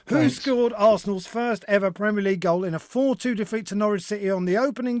hear. Who scored Arsenal's first ever Premier League goal in a 4-2 defeat to Norwich City on the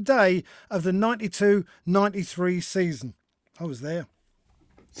opening day of the 92-93 season? I was there.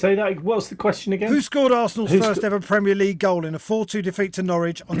 Say that. What's the question again? Who scored Arsenal's Who first ever Premier League goal in a 4-2 defeat to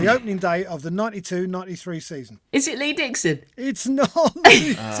Norwich on the opening day of the 92-93 season? Is it Lee Dixon? It's not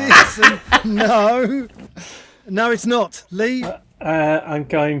Lee Dixon. No. No, it's not. Lee? I'm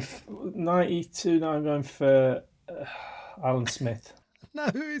going 92. No, I'm going for Alan Smith. No,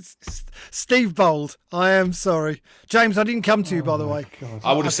 it's Steve Bold. I am sorry. James, I didn't come to you, by the way.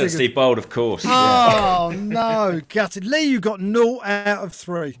 I would have said Steve Bold, of course. Oh, no. Gutted. Lee, you got 0 out of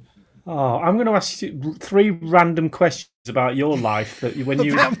 3. Oh, I'm going to ask you 3 random questions about your life that you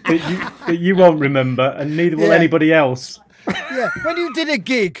won't remember, and neither will Yeah. anybody else. Yeah, when you did a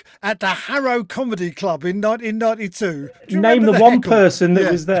gig at the Harrow Comedy Club in 1992, do you Name remember the one heckle? person that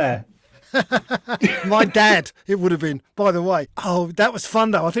Yeah. was there. My dad, it would have been, by the way. Oh, that was fun,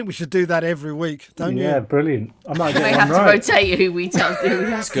 though. I think we should do that every week, don't Yeah, you? brilliant. I might We get have one to right. rotate who we tell who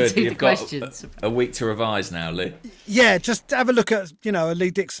has to Good. do the You've got questions. a week to revise now, Lee. Yeah, just have a look at, a Lee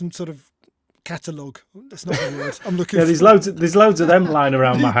Dixon sort of catalogue. That's not the word I'm looking Yeah, for. there's loads of them lying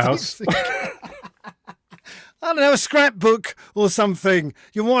around my house. I don't know, a scrapbook or something.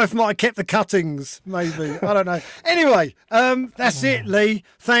 Your wife might have kept the cuttings, maybe. I don't know. Anyway, that's it, Lee.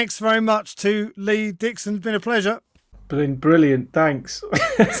 Thanks very much to Lee Dixon. It's been a pleasure. Brilliant. Thanks.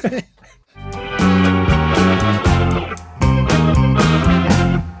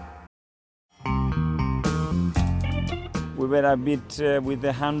 We were a bit with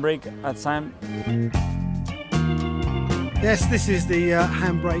the handbrake at time. Yes, this is the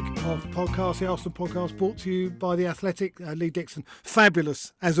Handbrake of podcast, the Arsenal podcast, brought to you by The Athletic. Lee Dixon,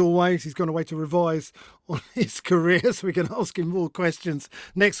 fabulous as always. He's gone away to revise on his career, so we can ask him more questions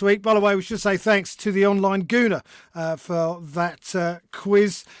next week. By the way, we should say thanks to the online Gooner for that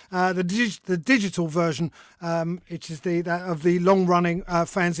quiz. The digital version, which is that of the long-running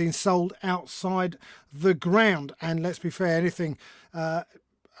fanzine sold outside the ground. And let's be fair, anything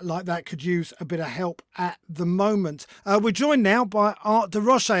like that could use a bit of help at the moment. We're joined now by Art de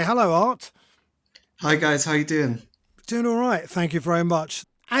Roche. Hello, Art. Hi guys, how you doing? Doing all right, thank you very much.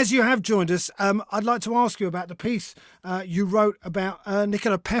 As you have joined us, I'd like to ask you about the piece you wrote about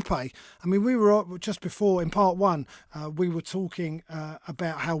Nicola Pepe. I mean, we were just before in part 1, we were talking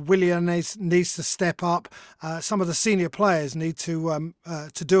about how Willian needs to step up. Some of the senior players need to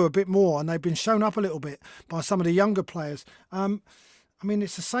do a bit more, and they've been shown up a little bit by some of the younger players. I mean,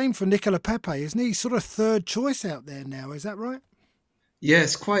 it's the same for Nicola Pepe, isn't he? He's sort of third choice out there now, is that right? Yeah,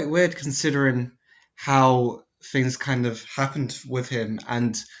 it's quite weird considering how things kind of happened with him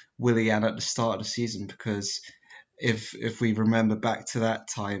and Willian at the start of the season, because if we remember back to that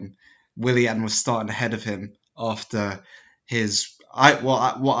time, Willian was starting ahead of him after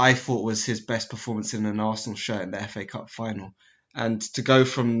what I thought was his best performance in an Arsenal shirt in the FA Cup final. And to go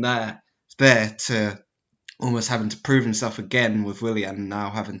from there to almost having to prove himself again with Willian, and now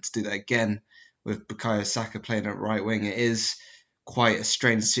having to do that again with Bukayo Saka playing at right wing, it is quite a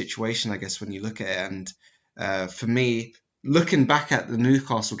strange situation, I guess, when you look at it. And for me, looking back at the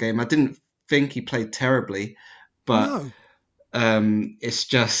Newcastle game, I didn't think he played terribly, but it's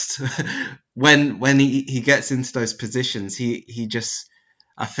just when he gets into those positions, he just,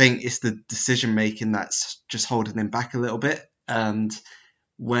 I think it's the decision making that's just holding him back a little bit. And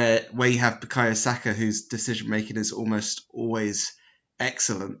where you have Bukayo Saka, whose decision making is almost always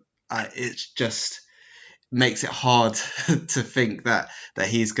excellent, it just makes it hard to think that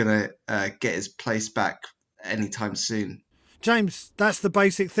he's going to get his place back anytime soon. James, that's the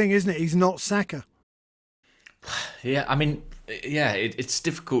basic thing, isn't it? He's not Saka. Yeah, I mean, it's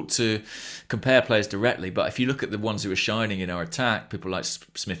difficult to compare players directly, but if you look at the ones who are shining in our attack, people like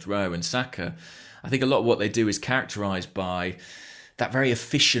Smith Rowe and Saka, I think a lot of what they do is characterised by that very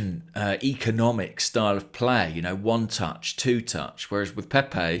efficient, economic style of play, one touch, two touch. Whereas with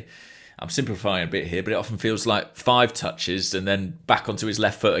Pepe, I'm simplifying a bit here, but it often feels like 5 touches and then back onto his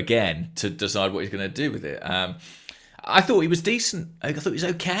left foot again to decide what he's going to do with it. I thought he was decent. I thought he was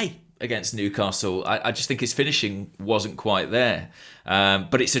okay against Newcastle. I just think his finishing wasn't quite there.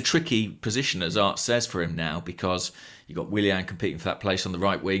 But it's a tricky position, as Art says, for him now, because you've got Willian competing for that place on the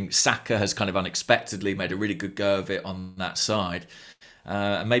right wing. Saka has kind of unexpectedly made a really good go of it on that side.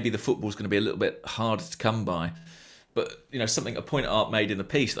 And maybe the football's going to be a little bit harder to come by. But, a point Art made in the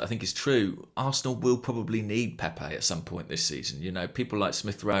piece that I think is true. Arsenal will probably need Pepe at some point this season. People like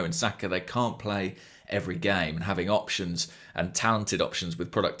Smith Rowe and Saka, they can't play every game, and having options and talented options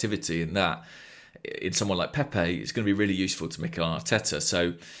with productivity in someone like Pepe is going to be really useful to Mikel Arteta.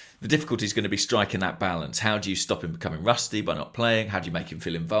 So the difficulty is going to be striking that balance. How do you stop him becoming rusty by not playing? How do you make him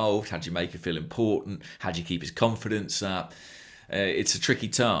feel involved? How do you make him feel important? How do you keep his confidence up? It's a tricky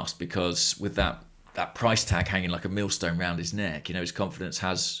task, because with that price tag hanging like a millstone round his neck, his confidence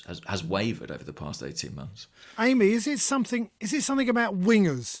has wavered over the past 18 months. Amy, is it something about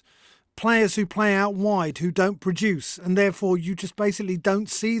wingers? Players who play out wide, who don't produce, and therefore you just basically don't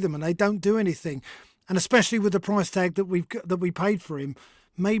see them and they don't do anything. And especially with the price tag that we paid for him,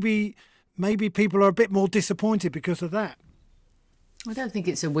 maybe people are a bit more disappointed because of that. I don't think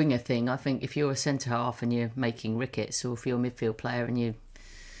it's a winger thing. I think if you're a centre half and you're making rickets, or if you're a midfield player and you're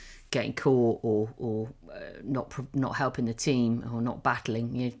getting caught or not helping the team or not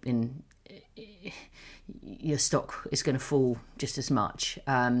battling, your stock is going to fall just as much.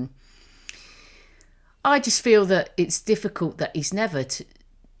 I just feel that it's difficult that he's never,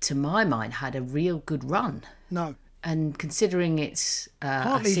 to my mind, had a real good run. No. And considering it's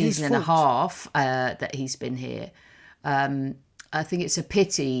a season and a half that he's been here, I think it's a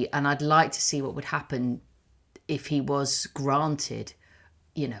pity, and I'd like to see what would happen if he was granted,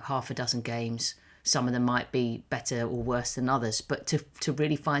 half a dozen games. Some of them might be better or worse than others, but to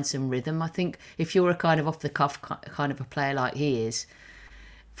really find some rhythm. I think if you're a kind of off-the-cuff kind of a player like he is,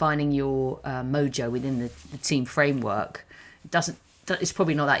 finding your mojo within the team framework it's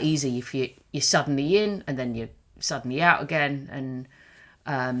probably not that easy if you're suddenly in and then you're suddenly out again.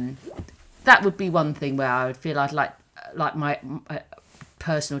 And that would be one thing where I would feel I'd like my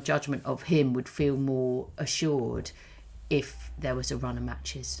personal judgment of him would feel more assured if there was a run of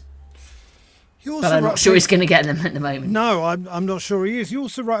matches. But I'm not sure he's going to get them at the moment. No, I'm not sure he is. You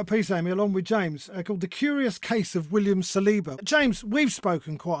also write a piece, Amy, along with James, called The Curious Case of William Saliba. James, we've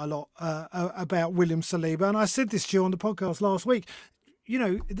spoken quite a lot about William Saliba, and I said this to you on the podcast last week.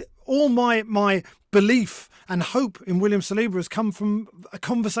 All my belief and hope in William Saliba has come from a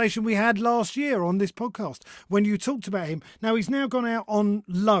conversation we had last year on this podcast when you talked about him. Now, he's now gone out on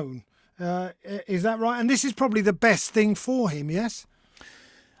loan. Is that right? And this is probably the best thing for him, yes?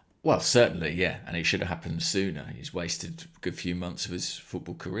 Well, certainly, yeah. And it should have happened sooner. He's wasted a good few months of his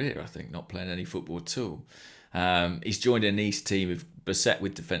football career, I think, not playing any football at all. He's joined a Nice team beset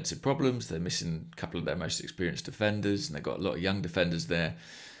with defensive problems. They're missing a couple of their most experienced defenders, and they've got a lot of young defenders there.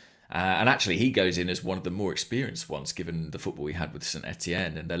 And actually, he goes in as one of the more experienced ones, given the football he had with St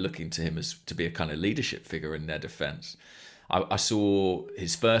Etienne, and they're looking to him to be a kind of leadership figure in their defence. I saw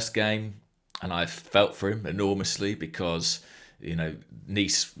his first game, and I felt for him enormously because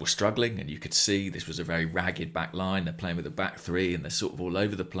Nice were struggling, and you could see this was a very ragged back line. They're playing with a back three, and they're sort of all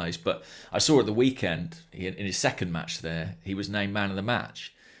over the place. But I saw at the weekend, in his second match there, he was named man of the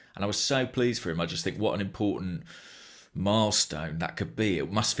match. And I was so pleased for him. I just think what an important milestone that could be.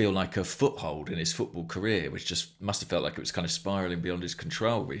 It must feel like a foothold in his football career, which just must have felt like it was kind of spiralling beyond his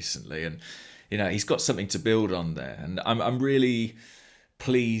control recently. And, he's got something to build on there. And I'm really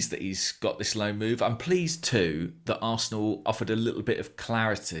pleased that he's got this loan move. I'm pleased too that Arsenal offered a little bit of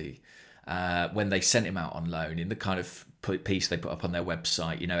clarity when they sent him out on loan in the kind of piece they put up on their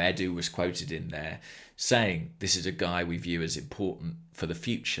website. Edu was quoted in there saying this is a guy we view as important for the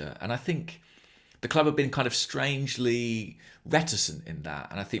future. And I think the club have been kind of strangely reticent in that.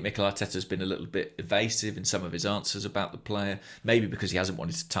 And I think Mikel Arteta has been a little bit evasive in some of his answers about the player, maybe because he hasn't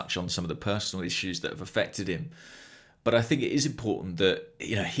wanted to touch on some of the personal issues that have affected him. But I think it is important that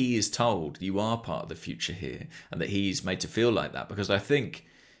he is told you are part of the future here, and that he's made to feel like that. Because I think,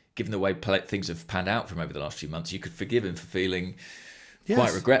 given the way things have panned out from over the last few months, you could forgive him for feeling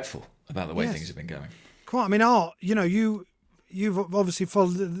quite regretful about the way things have been going. Quite. I mean, Art, you've obviously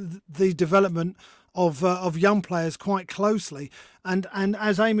followed the development of young players quite closely, and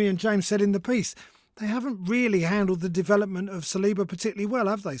as Amy and James said in the piece, they haven't really handled the development of Saliba particularly well,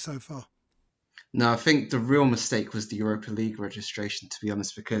 have they, so far? No, I think the real mistake was the Europa League registration, to be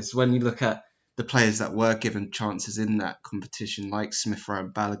honest, because when you look at the players that were given chances in that competition, like Smith Rowe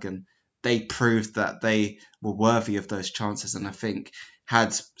and Balogun, they proved that they were worthy of those chances. And I think had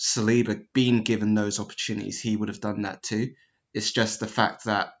Saliba been given those opportunities, he would have done that too. It's just the fact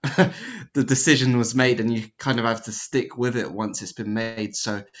that the decision was made and you kind of have to stick with it once it's been made.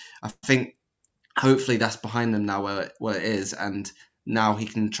 So I think hopefully that's behind them now where it is. And now he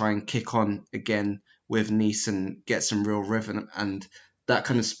can try and kick on again with Nice and get some real rhythm. And that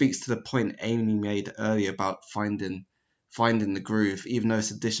kind of speaks to the point Amy made earlier about finding the groove. Even though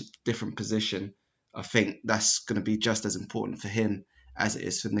it's a different position, I think that's going to be just as important for him as it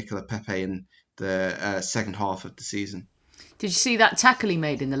is for Nicola Pepe in the second half of the season. Did you see that tackle he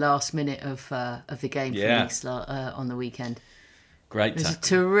made in the last minute of the game for Nice on the weekend? Great tackle. It was a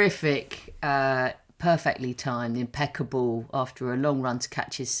terrific, perfectly timed, impeccable after a long run to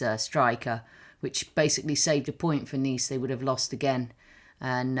catch his striker, which basically saved a point for Nice. They would have lost again.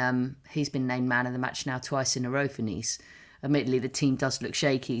 And he's been named man of the match now twice in a row for Nice. Admittedly, the team does look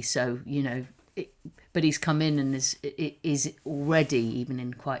shaky, so, but he's come in and is already, even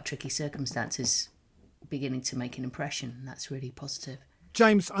in quite tricky circumstances, beginning to make an impression. And that's really positive.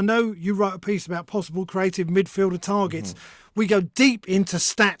 James, I know you wrote a piece about possible creative midfielder targets. We go deep into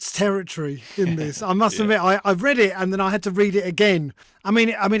stats territory in this. I must admit, I've read it and then I had to read it again. I mean,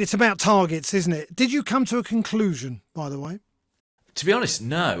 it's about targets, isn't it? Did you come to a conclusion, by the way? To be honest,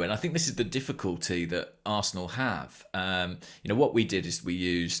 no. And I think this is the difficulty that Arsenal have. What we did is we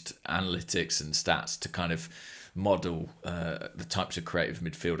used analytics and stats to kind of model the types of creative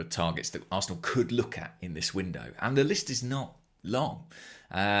midfielder targets that Arsenal could look at in this window. And the list is not long.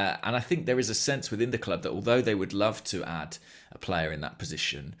 And I think there is a sense within the club that although they would love to add a player in that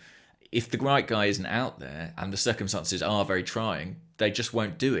position, if the right guy isn't out there and the circumstances are very trying, they just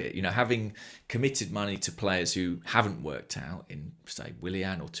won't do it. Having committed money to players who haven't worked out in, say,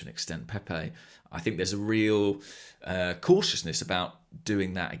 Willian or to an extent Pepe, I think there's a real cautiousness about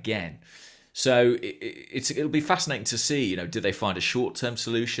doing that again. So it'll be fascinating to see, do they find a short-term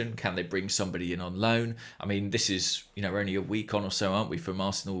solution? Can they bring somebody in on loan? I mean, this is, we're only a week on or so, aren't we, from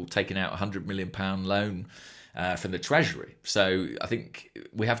Arsenal taking out a £100 million loan from the Treasury. So I think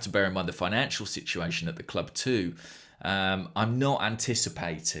we have to bear in mind the financial situation at the club too. I'm not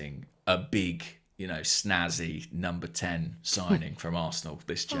anticipating a big, snazzy number 10 signing from Arsenal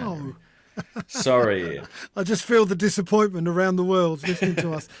this January. Sorry, Ian. I just feel the disappointment around the world listening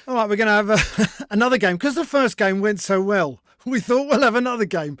to us. All right, we're going to have another game. Because the first game went so well, we thought we'll have another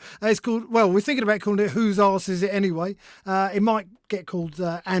game. It's called, we're thinking about calling it Whose Arse Is It Anyway? It might get called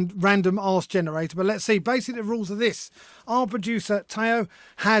and Random Arse Generator, but let's see. Basically, the rules are this. Our producer, Teo,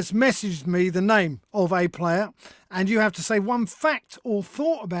 has messaged me the name of a player, and you have to say one fact or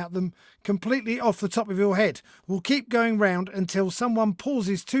thought about them completely off the top of your head. We'll keep going round until someone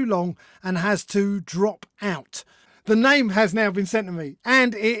pauses too long and has to drop out. The name has now been sent to me,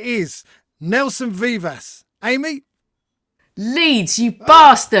 and it is Nelson Vivas. Amy? Leeds, you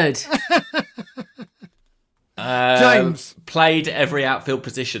bastard! James? Played every outfield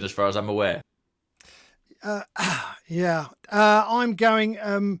position as far as I'm aware. Yeah. I'm going,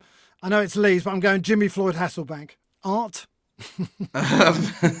 I know it's Leeds, but I'm going Jimmy Floyd Hasselbank. Art?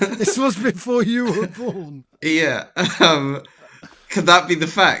 This was before you were born. Yeah. Could that be the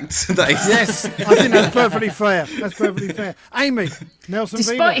fact? Yes, I think that's perfectly fair. That's perfectly fair. Amy, Nelson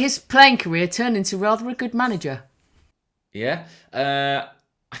Despite Vivas. his playing career, turned into rather a good manager. Yeah.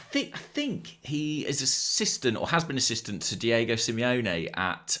 I think he is assistant or has been assistant to Diego Simeone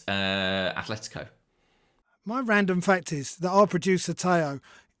at Atletico. My random fact is that our producer, Teo,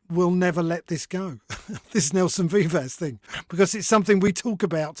 will never let this go, this Nelson Vivas thing, because it's something we talk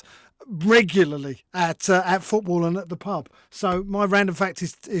about regularly at football and at the pub. So my random fact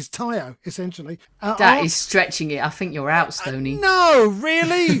is Teo, essentially. That is stretching it. I think you're out, Stoney. No,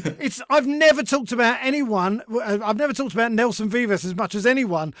 really? I've never talked about anyone. I've never talked about Nelson Vivas as much as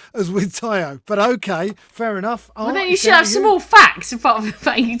anyone as with Teo. But okay, fair enough. Well, then you should have some more facts apart from the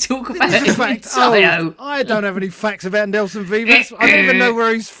fact you talk about it with Teo. I don't have any facts about Nelson Vivas. I don't even know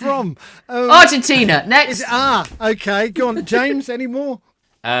where he's from. Argentina, next. Okay. Go on, James, any more?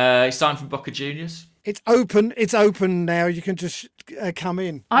 He signed from Boca Juniors. It's open. It's open now. You can just come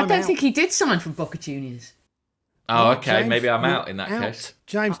in. I don't think he did sign from Boca Juniors. Oh, okay. James, maybe I'm out in that case.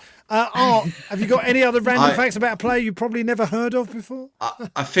 James, Art, have you got any other random facts about a player you probably never heard of before?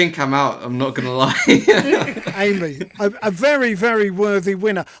 I think I'm out. I'm not going to lie. Amy, a very, very worthy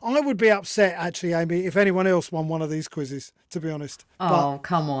winner. I would be upset, actually, Amy, if anyone else won one of these quizzes, to be honest. Oh,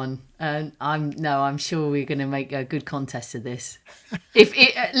 come on. I'm sure we're going to make a good contest of this. If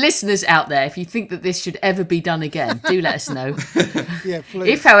listeners out there, if you think that this should ever be done again, do let us know. Yeah,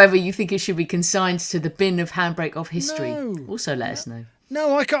 please. If, however, you think it should be consigned to the bin of Handbrake of history, also let us know.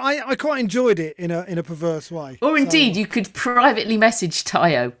 No, I quite enjoyed it in a perverse way. Or indeed, you could privately message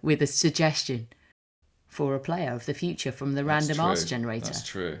Tayo with a suggestion for a player of the future from the random ask generator. That's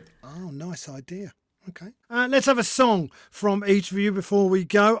true. Oh, nice idea. Okay. Let's have a song from each of you before we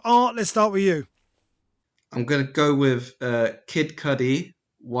go. Art, let's start with you. I'm going to go with Kid Cudi,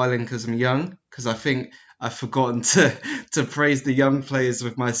 Wildin' 'Cause I'm Young, because I think I've forgotten to praise the young players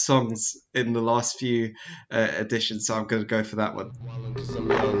with my songs in the last few editions, so I'm going to go for that one. Wildin' 'cause I'm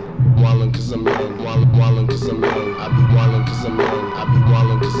young, wildin' 'cause I'm young, wildin' 'cause I'm young. I be wildin' 'cause I'm young, I be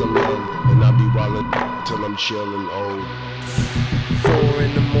wildin' 'cause I'm young, and I be wildin' till I'm chillin' old. 4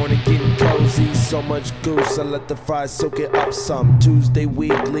 in the morning getting cozy, so much goose, I let the fries soak it up some. Tuesday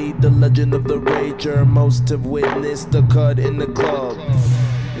weekly, the legend of the rager, most have witnessed the cut in the club.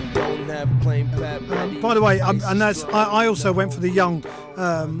 And don't have plain pat ready. By the way, and that's I also went for the young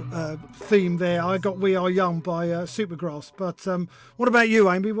theme there. I got We Are Young by Supergrass. But what about you,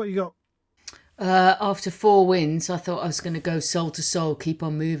 Amy? What you got? After 4 wins, I thought I was going to go Soul to Soul, Keep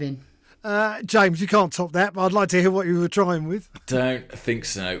On Moving. James, you can't top that, but I'd like to hear what you were trying with. Don't think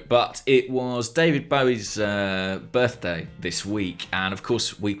so, but it was David Bowie's birthday this week, and of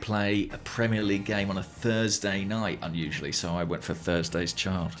course we play a Premier League game on a Thursday night unusually, so I went for Thursday's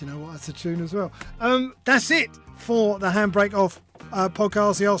Child. Do you know what? That's a tune as well. That's it for the Handbrake Off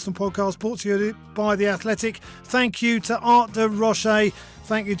podcast, the Arsenal podcast, brought to you by The Athletic. Thank you to Art de Rocher.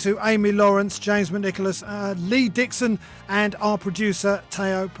 Thank you to Amy Lawrence, James McNicholas, Lee Dixon, and our producer,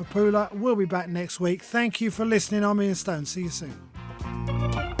 Tayo Papula. We'll be back next week. Thank you for listening. I'm Ian Stone. See you soon.